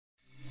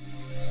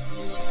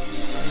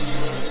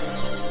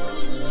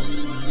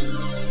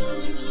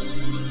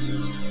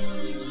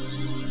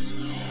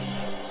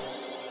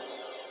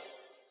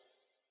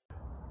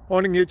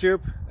Morning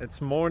YouTube,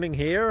 it's morning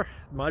here.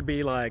 It might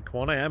be like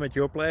 1 a.m. at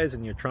your place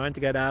and you're trying to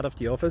get out of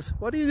the office.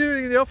 What are you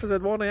doing in the office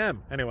at 1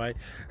 a.m? Anyway,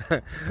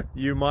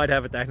 you might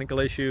have a technical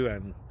issue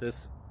and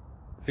this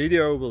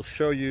video will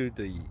show you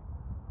the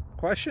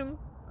question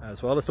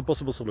as well as the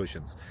possible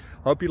solutions.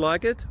 Hope you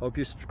like it, hope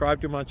you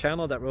subscribe to my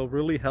channel. That will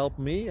really help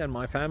me and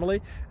my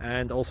family,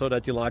 and also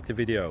that you like the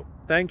video.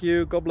 Thank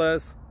you, God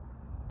bless.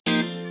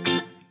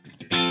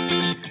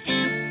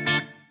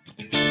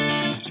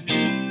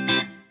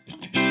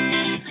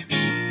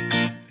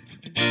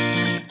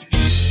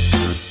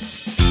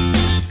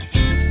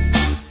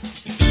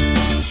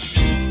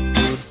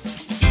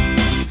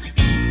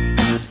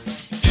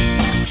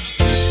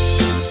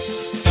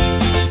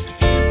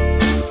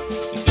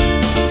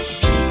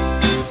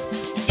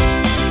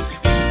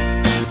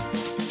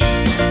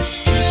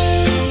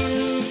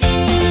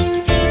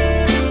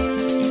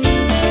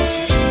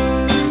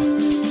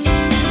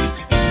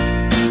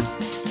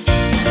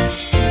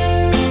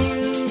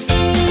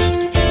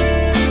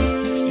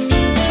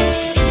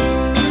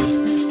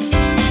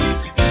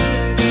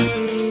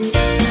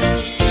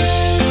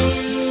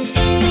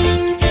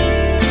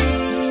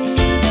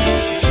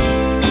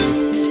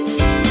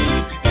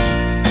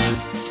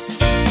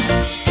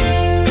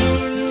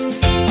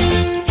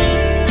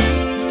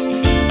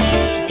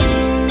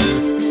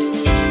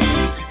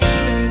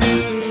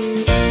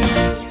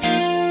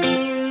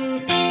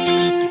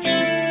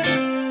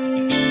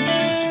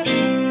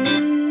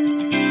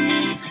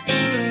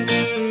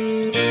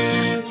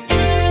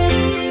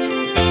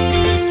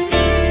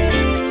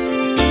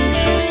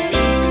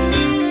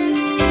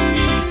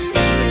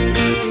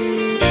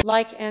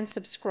 Like and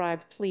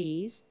subscribe,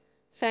 please.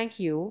 Thank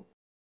you.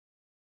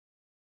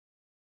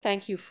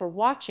 Thank you for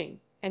watching,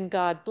 and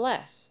God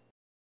bless.